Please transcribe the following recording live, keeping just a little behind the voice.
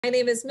My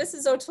name is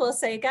Mrs.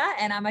 Otulasega,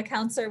 and I'm a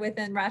counselor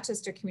within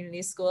Rochester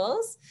Community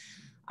Schools.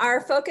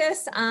 Our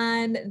focus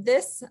on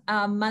this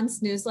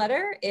month's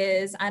newsletter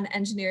is on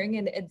engineering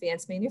and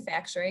advanced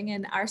manufacturing,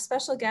 and our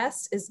special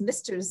guest is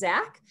Mr.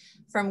 Zach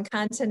from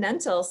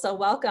Continental. So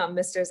welcome,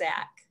 Mr.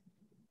 Zach.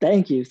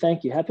 Thank you.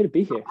 Thank you. Happy to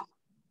be here.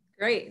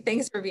 Great.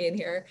 Thanks for being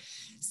here.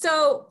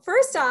 So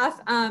first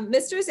off,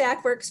 Mr.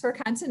 Zach works for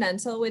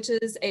Continental, which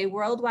is a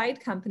worldwide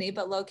company,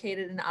 but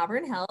located in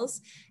Auburn Hills.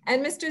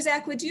 And Mr.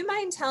 Zach, would you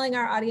mind telling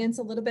our audience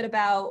a little bit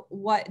about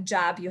what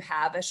job you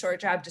have, a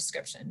short job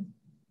description?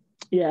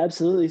 Yeah,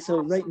 absolutely. So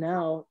right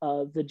now,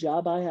 the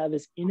job I have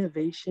is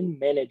innovation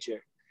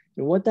manager.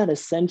 And what that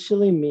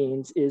essentially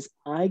means is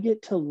I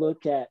get to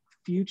look at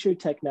future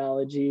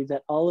technology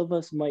that all of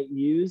us might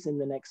use in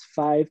the next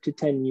 5 to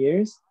 10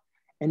 years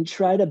and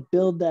try to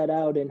build that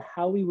out and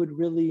how we would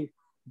really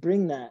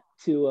bring that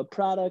to a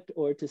product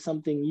or to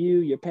something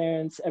you, your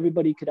parents,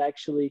 everybody could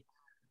actually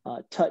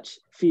touch,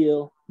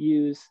 feel,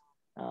 use.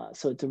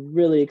 So it's a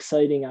really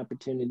exciting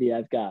opportunity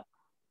I've got.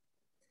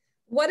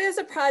 What is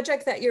a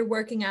project that you're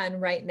working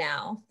on right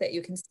now that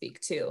you can speak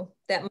to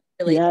that might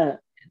really— Yeah,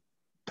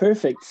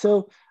 perfect.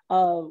 So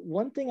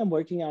one thing I'm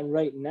working on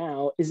right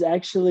now is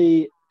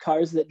actually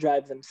cars that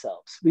drive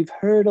themselves. We've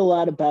heard a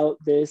lot about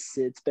this.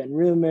 It's been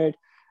rumored.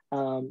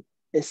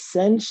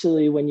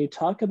 Essentially, when you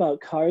talk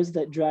about cars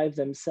that drive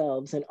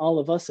themselves and all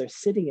of us are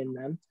sitting in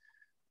them,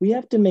 we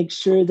have to make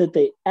sure that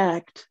they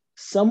act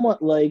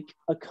somewhat like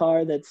a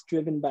car that's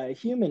driven by a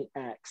human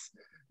acts.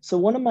 So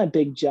one of my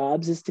big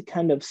jobs is to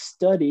kind of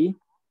study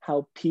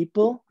how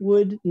people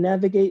would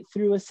navigate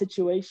through a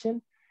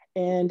situation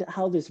and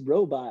how this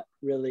robot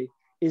really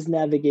is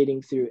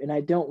navigating through. And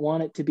I don't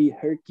want it to be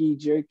herky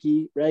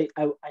jerky, right?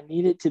 I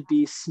need it to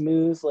be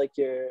smooth, like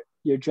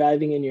you're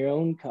driving in your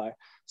own car.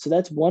 So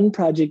that's one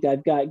project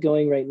I've got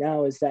going right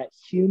now, is that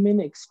human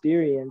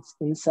experience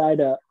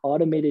inside an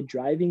automated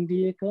driving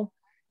vehicle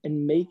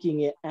and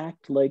making it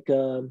act like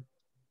a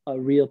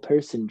real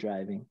person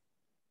driving.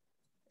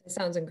 It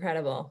sounds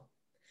incredible.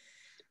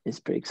 It's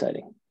pretty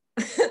exciting.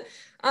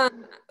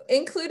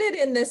 Included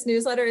in this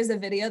newsletter is a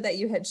video that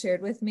you had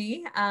shared with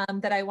me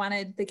that I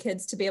wanted the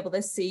kids to be able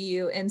to see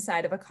you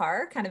inside of a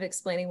car, kind of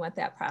explaining what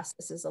that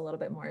process is a little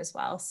bit more as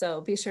well.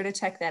 So be sure to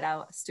check that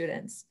out,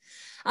 students.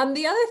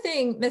 The other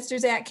thing, Mr.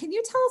 Zach, can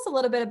you tell us a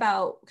little bit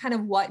about kind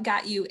of what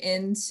got you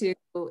into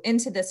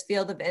this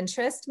field of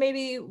interest?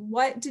 Maybe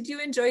what did you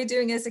enjoy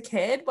doing as a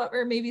kid? What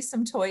were maybe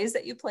some toys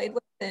that you played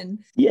with? And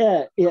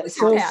yeah.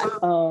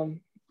 So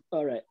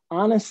all right.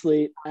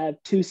 Honestly, I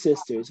have two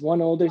sisters, one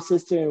older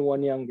sister and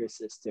one younger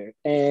sister.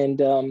 And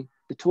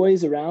the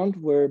toys around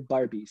were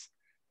Barbies,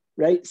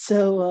 right?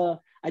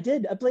 So I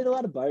played a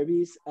lot of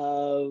Barbies.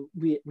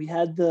 We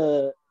had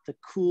the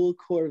cool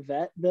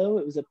Corvette, though.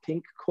 It was a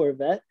pink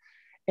Corvette.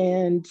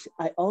 And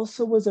I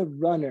also was a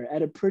runner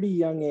at a pretty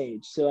young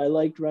age. So I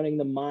liked running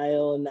the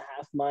mile and the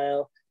half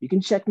mile. You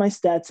can check my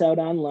stats out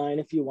online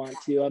if you want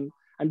to.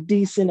 I'm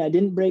decent. I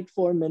didn't break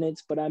 4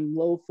 minutes, but I'm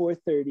low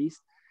 4:30s.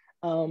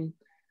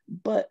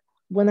 But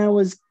when I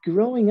was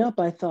growing up,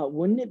 I thought,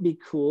 wouldn't it be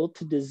cool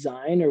to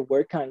design or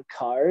work on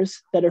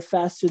cars that are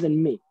faster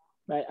than me?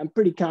 Right? I'm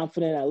pretty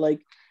confident. I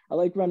like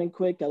running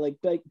quick. I like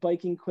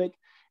biking quick.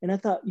 And I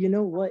thought, you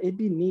know what? It'd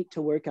be neat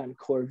to work on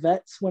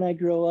Corvettes when I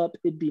grow up.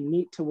 It'd be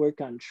neat to work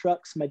on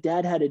trucks. My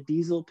dad had a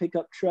diesel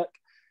pickup truck,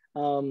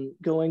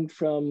 going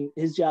from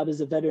his job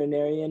as a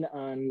veterinarian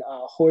on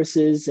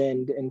horses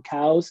and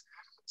cows.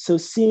 So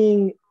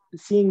seeing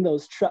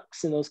those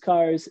trucks and those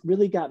cars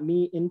really got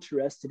me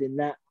interested in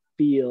that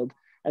field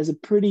at a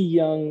pretty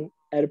young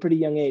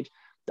age.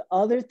 The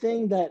other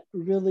thing that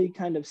really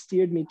kind of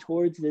steered me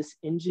towards this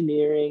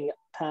engineering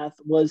path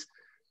was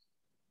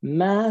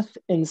math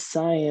and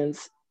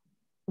science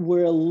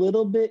were a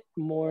little bit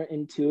more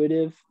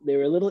intuitive. They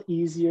were a little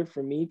easier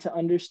for me to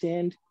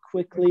understand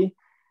quickly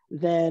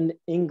than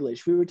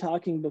English. We were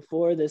talking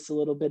before this a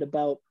little bit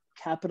about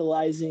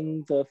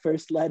capitalizing the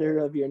first letter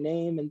of your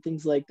name and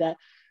things like that.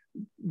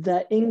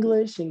 That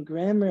English and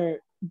grammar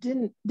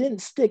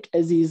didn't stick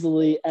as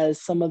easily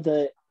as some of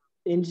the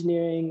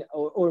engineering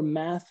or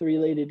math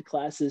related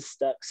classes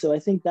stuck. So I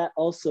think that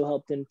also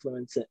helped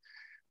influence it.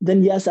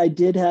 Then yes, I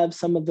did have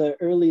some of the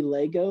early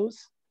Legos.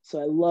 So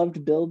I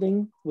loved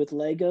building with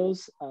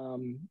Legos.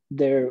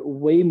 They're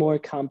way more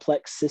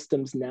complex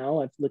systems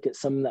now. I've looked at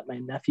some that my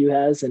nephew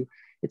has, and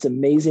it's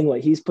amazing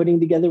what he's putting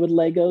together with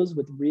Legos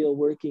with real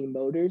working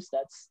motors.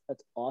 That's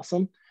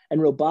awesome.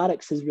 And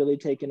robotics has really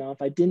taken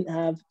off. I didn't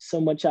have so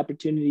much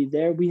opportunity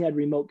there. We had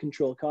remote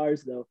control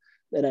cars, though,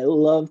 that I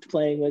loved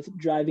playing with,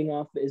 driving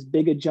off as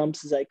big a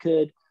jumps as I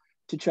could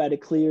to try to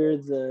clear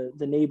the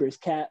neighbor's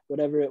cat,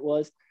 whatever it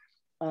was.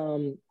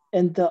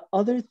 And the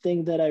other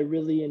thing that I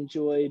really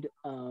enjoyed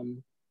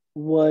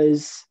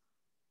was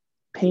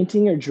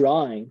painting or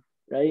drawing,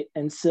 right?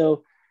 And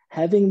so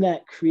having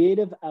that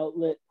creative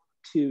outlet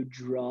to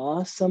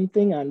draw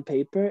something on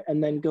paper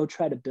and then go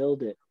try to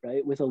build it,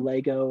 right, with a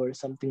Lego or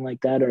something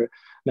like that. Or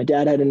my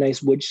dad had a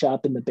nice wood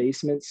shop in the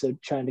basement, so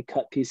trying to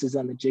cut pieces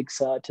on the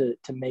jigsaw to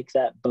make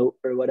that boat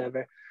or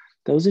whatever.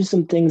 those are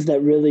some things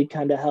that really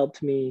kind of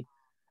helped me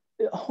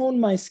hone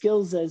my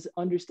skills as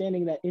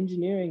understanding that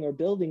engineering or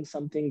building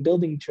something,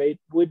 building trade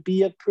would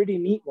be a pretty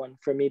neat one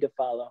for me to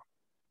follow.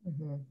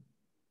 Mm-hmm.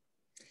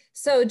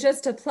 So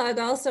just to plug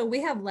also,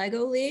 we have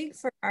Lego League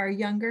for our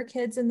younger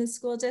kids in the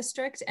school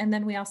district. And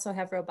then we also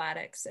have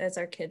robotics as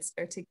our kids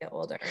start to get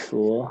older.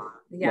 Cool.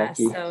 Yeah,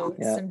 lucky. so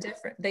yeah.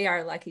 they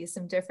are lucky,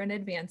 some different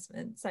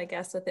advancements, I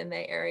guess, within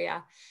the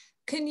area.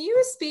 Can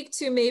you speak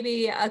to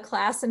maybe a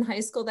class in high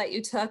school that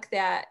you took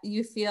that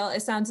you feel,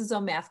 it sounds as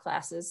though math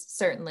classes,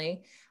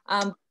 certainly.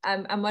 I'm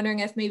wondering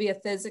if maybe a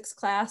physics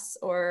class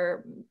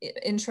or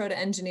intro to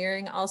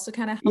engineering also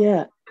kind of help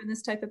yeah. in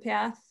this type of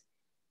path?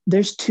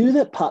 There's two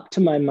that pop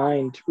to my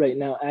mind right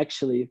now,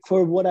 actually,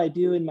 for what I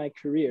do in my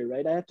career,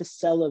 right? I have to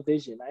sell a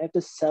vision. I have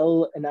to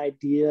sell an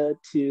idea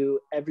to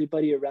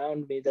everybody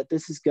around me that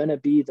this is going to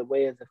be the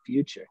way of the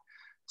future.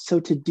 So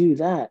to do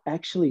that,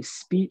 actually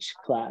speech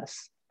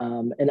class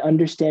and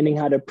understanding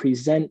how to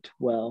present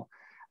well,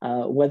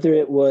 whether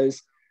it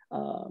was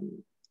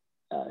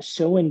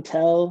show and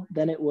tell,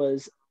 then it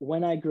was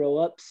when I grow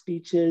up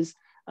speeches,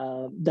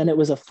 then it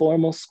was a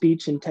formal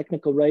speech and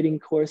technical writing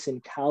course in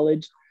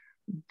college.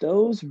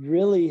 Those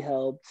really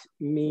helped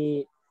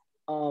me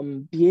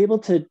be able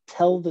to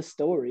tell the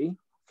story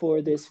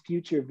for this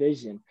future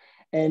vision.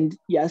 And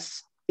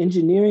yes,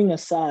 engineering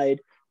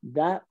aside,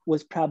 that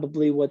was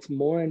probably what's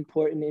more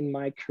important in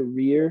my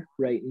career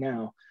right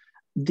now.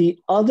 The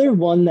other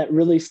one that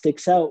really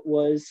sticks out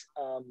was,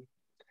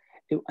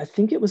 I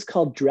think it was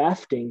called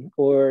drafting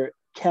or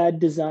CAD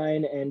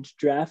design and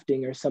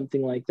drafting or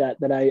something like that,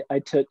 that I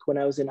took when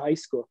I was in high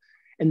school.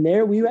 And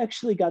there we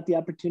actually got the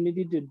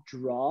opportunity to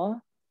draw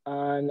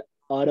on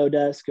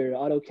Autodesk or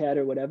AutoCAD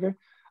or whatever,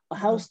 a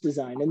house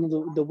design. And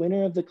the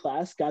winner of the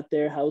class got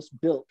their house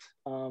built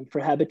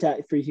for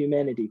Habitat for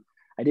Humanity.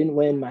 I didn't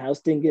win. My house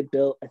didn't get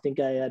built. I think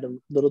I had a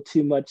little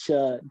too much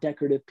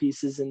decorative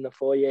pieces in the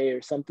foyer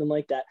or something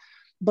like that.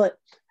 But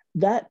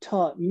that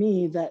taught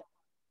me that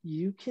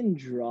you can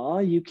draw,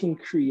 you can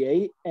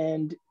create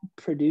and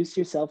produce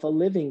yourself a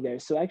living there.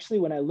 So actually,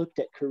 when I looked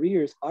at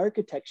careers,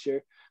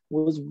 architecture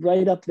was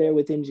right up there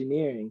with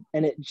engineering.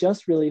 And it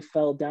just really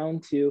fell down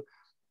to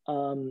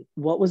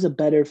what was a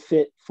better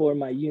fit for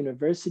my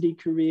university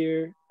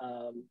career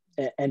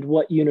and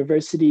what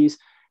universities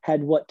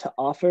had what to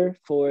offer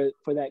for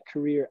that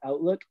career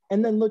outlook.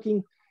 And then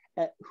looking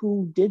at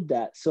who did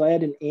that. So I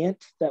had an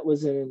aunt that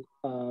was an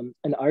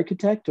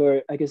architect,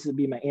 or I guess it'd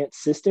be my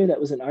aunt's sister that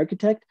was an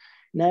architect.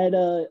 And I had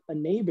a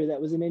neighbor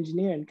that was an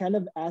engineer, and kind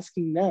of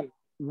asking them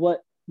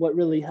what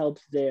really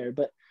helped there.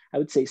 But I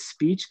would say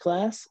speech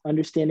class,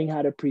 understanding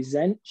how to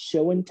present,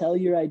 show and tell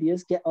your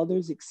ideas, get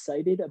others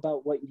excited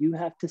about what you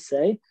have to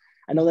say.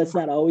 I know that's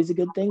not always a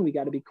good thing. We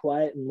got to be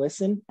quiet and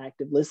listen.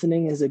 Active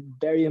listening is a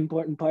very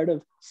important part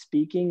of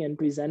speaking and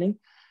presenting.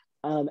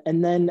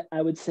 And then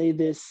I would say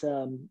this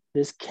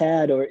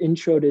CAD or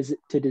intro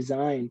to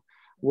design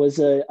was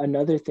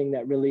another thing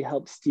that really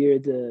helped steer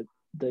the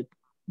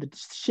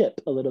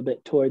ship a little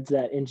bit towards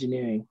that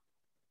engineering.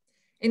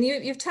 And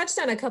you've touched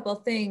on a couple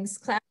of things,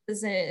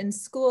 classes in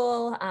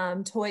school,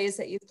 toys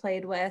that you've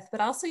played with,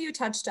 but also you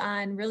touched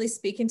on really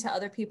speaking to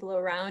other people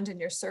around in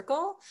your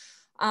circle,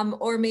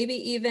 or maybe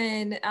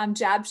even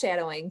job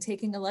shadowing,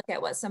 taking a look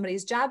at what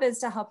somebody's job is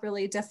to help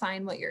really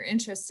define what you're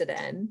interested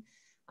in.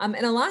 And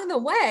along the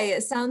way,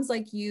 it sounds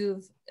like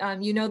you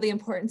know the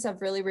importance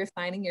of really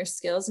refining your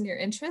skills and your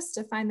interests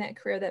to find that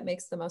career that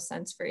makes the most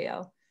sense for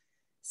you.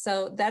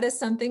 So that is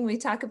something we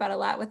talk about a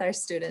lot with our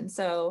students.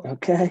 So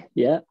okay,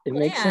 yeah, it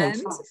makes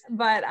sense.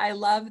 But I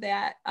love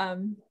that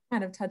kind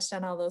of touched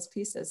on all those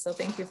pieces. So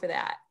thank you for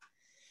that.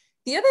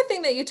 The other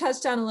thing that you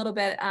touched on a little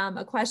bit,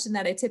 a question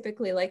that I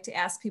typically like to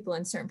ask people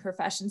in certain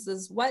professions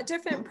is, what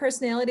different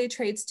personality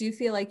traits do you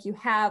feel like you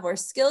have, or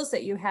skills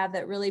that you have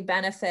that really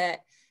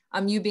benefit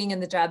you being in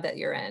the job that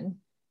you're in?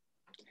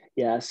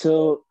 Yeah,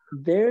 so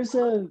there's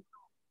a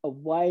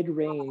wide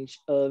range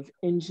of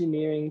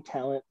engineering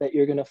talent that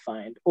you're going to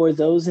find, or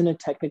those in a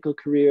technical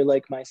career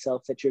like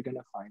myself that you're going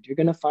to find. You're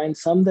going to find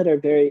some that are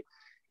very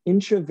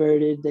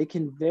introverted. They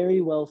can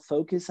very well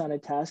focus on a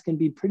task and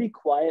be pretty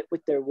quiet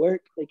with their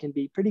work. They can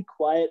be pretty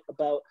quiet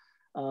about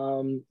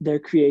their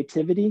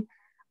creativity.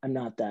 I'm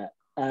not that.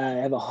 I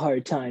have a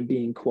hard time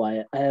being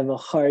quiet. I have a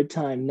hard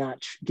time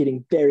not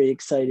getting very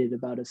excited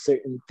about a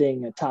certain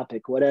thing, a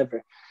topic,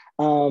 whatever.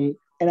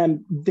 And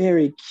I'm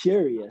very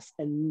curious.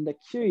 And the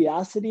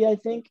curiosity, I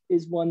think,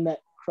 is one that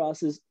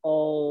crosses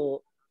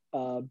all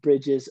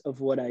bridges of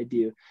what I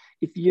do.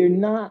 If you're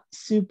not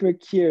super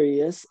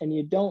curious and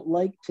you don't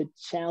like to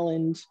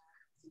challenge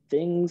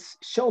things,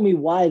 show me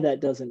why that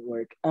doesn't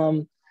work.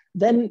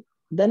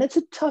 Then it's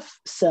a tough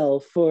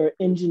sell for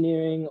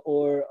engineering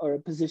or a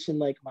position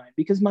like mine,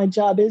 because my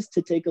job is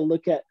to take a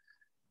look at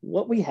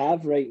what we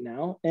have right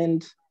now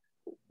and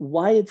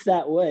why it's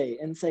that way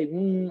and say,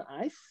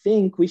 I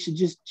think we should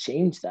just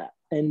change that.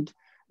 And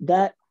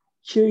that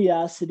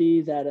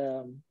curiosity,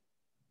 that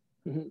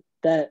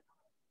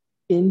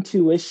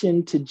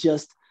intuition to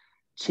just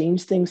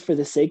change things for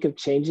the sake of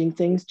changing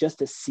things just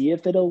to see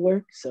if it'll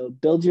work. So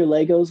build your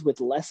Legos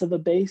with less of a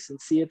base and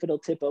see if it'll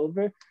tip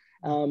over.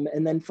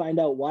 And then find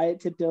out why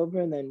it tipped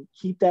over, and then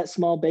keep that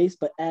small base,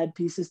 but add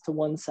pieces to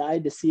one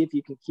side to see if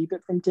you can keep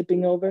it from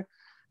tipping over.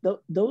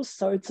 Those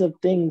sorts of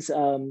things,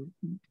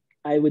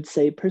 I would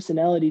say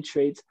personality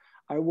traits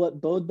are what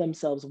bode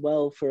themselves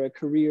well for a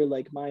career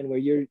like mine, where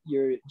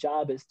your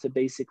job is to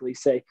basically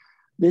say,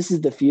 this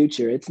is the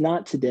future. It's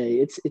not today.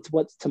 It's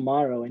what's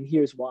tomorrow, and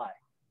here's why.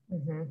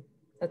 Mm-hmm.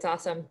 That's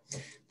awesome.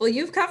 Well,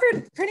 you've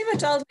covered pretty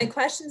much all of my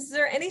questions. Is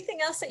there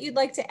anything else that you'd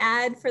like to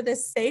add for the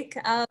sake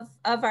of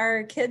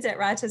our kids at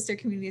Rochester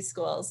Community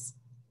Schools?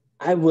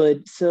 I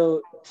would.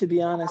 So to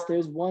be honest,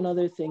 there's one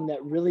other thing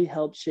that really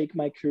helped shake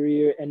my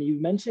career. And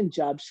you mentioned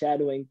job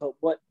shadowing, but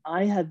what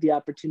I had the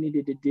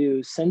opportunity to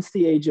do since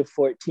the age of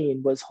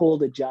 14 was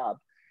hold a job.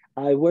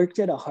 I worked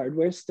at a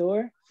hardware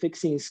store,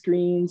 fixing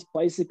screens,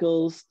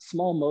 bicycles,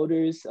 small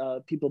motors.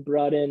 People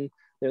brought in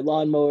their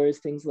lawnmowers,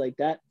 things like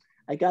that.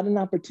 I got an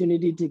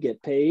opportunity to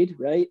get paid,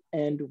 right?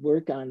 And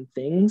work on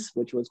things,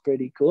 which was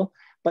pretty cool.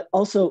 But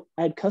also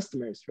I had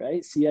customers,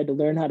 right? So you had to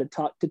learn how to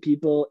talk to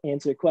people,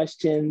 answer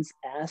questions,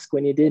 ask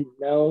when you didn't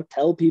know,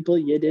 tell people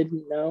you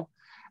didn't know.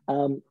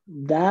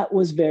 That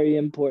was very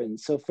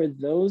important. So for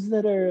those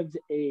that are of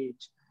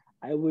age,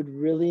 I would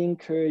really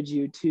encourage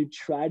you to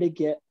try to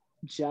get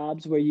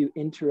jobs where you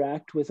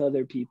interact with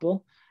other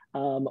people.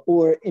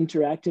 Or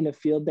interact in a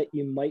field that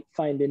you might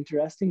find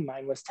interesting.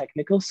 Mine was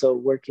technical, so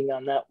working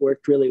on that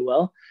worked really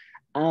well.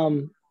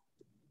 And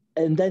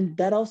then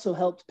that also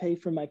helped pay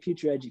for my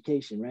future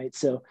education, right?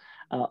 So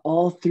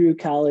all through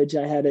college,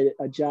 I had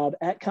a job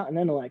at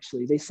Continental,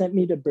 actually. They sent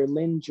me to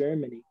Berlin,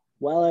 Germany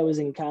while I was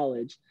in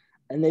college,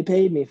 and they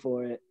paid me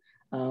for it.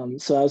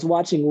 So I was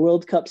watching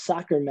World Cup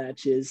soccer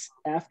matches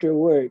after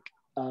work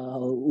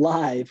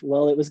live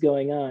while it was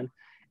going on.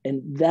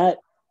 And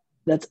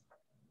that's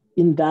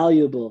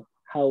invaluable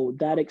how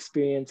that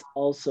experience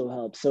also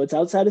helps. So it's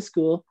outside of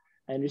school,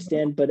 I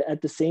understand, but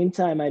at the same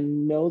time, I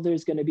know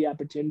there's going to be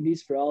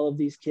opportunities for all of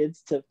these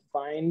kids to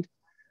find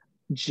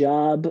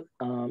job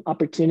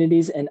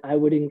opportunities, and I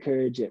would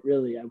encourage it.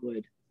 Really, I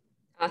would.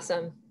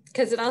 Awesome.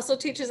 Because it also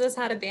teaches us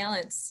how to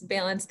balance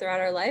throughout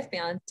our life,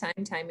 balance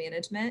time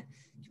management,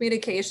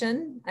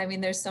 communication. I mean,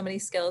 there's so many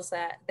skills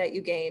that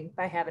you gain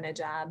by having a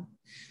job.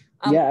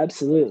 Yeah,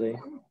 absolutely.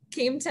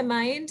 Came to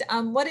mind.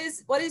 What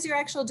is your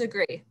actual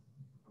degree?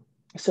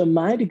 So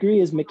my degree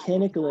is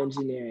mechanical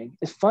engineering.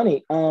 It's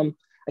funny. I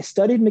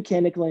studied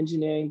mechanical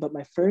engineering, but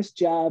my first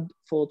job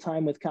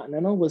full-time with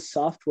Continental was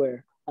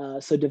software.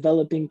 So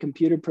developing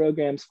computer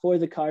programs for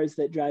the cars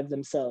that drive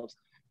themselves,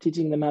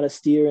 teaching them how to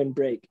steer and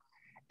brake.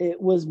 It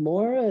was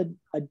more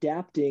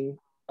adapting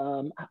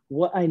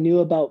what I knew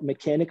about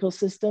mechanical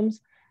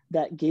systems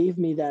that gave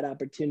me that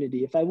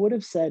opportunity. If I would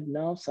have said,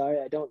 no, sorry,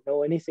 I don't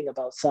know anything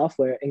about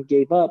software and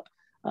gave up,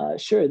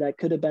 sure, that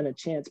could have been a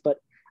chance, but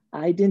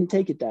I didn't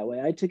take it that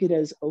way. I took it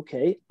as,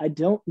 okay, I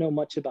don't know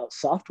much about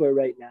software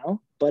right now,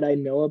 but I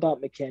know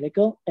about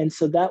mechanical. And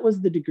so that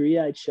was the degree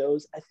I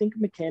chose. I think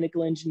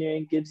mechanical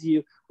engineering gives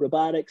you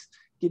robotics,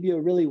 give you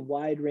a really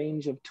wide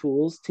range of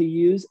tools to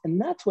use. And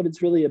that's what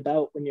it's really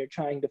about when you're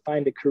trying to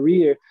find a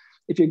career.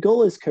 If your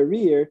goal is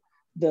career,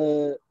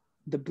 the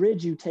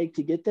bridge you take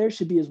to get there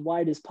should be as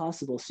wide as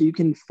possible. So you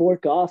can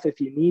fork off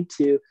if you need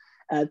to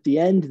at the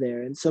end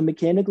there. And so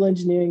mechanical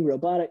engineering,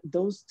 robotic,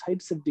 those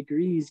types of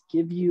degrees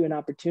give you an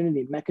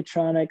opportunity,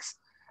 mechatronics,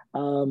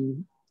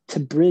 to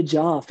bridge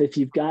off if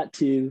you've got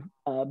to,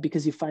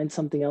 because you find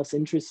something else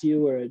interests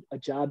you, or a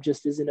job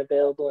just isn't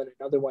available and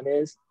another one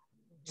is.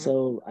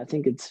 So I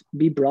think it's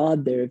be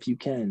broad there if you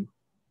can.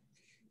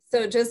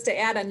 So just to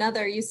add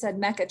another, you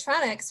said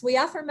mechatronics. We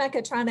offer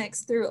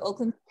mechatronics through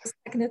Oakland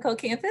Technical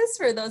Campus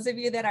for those of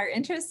you that are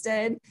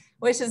interested,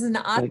 which is an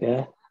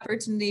awesome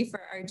opportunity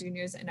for our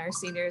juniors and our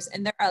seniors.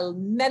 And there are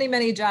many,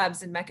 many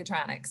jobs in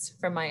mechatronics,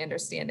 from my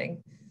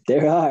understanding.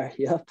 There are,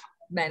 yep.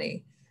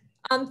 Many.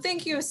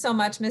 Thank you so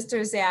much,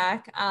 Mr.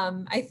 Zach.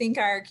 I think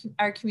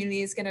our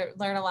community is going to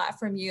learn a lot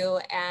from you,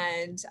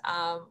 and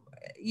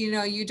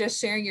you just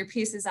sharing your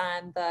pieces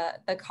on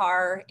the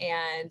car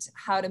and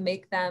how to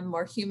make them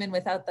more human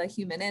without the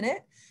human in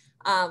it.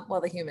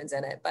 Well, the human's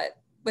in it, but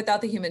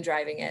without the human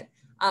driving it.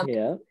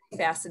 Yeah.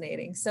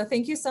 Fascinating. So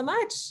thank you so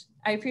much.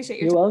 I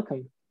appreciate your You're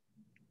welcome.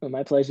 Oh,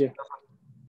 my pleasure.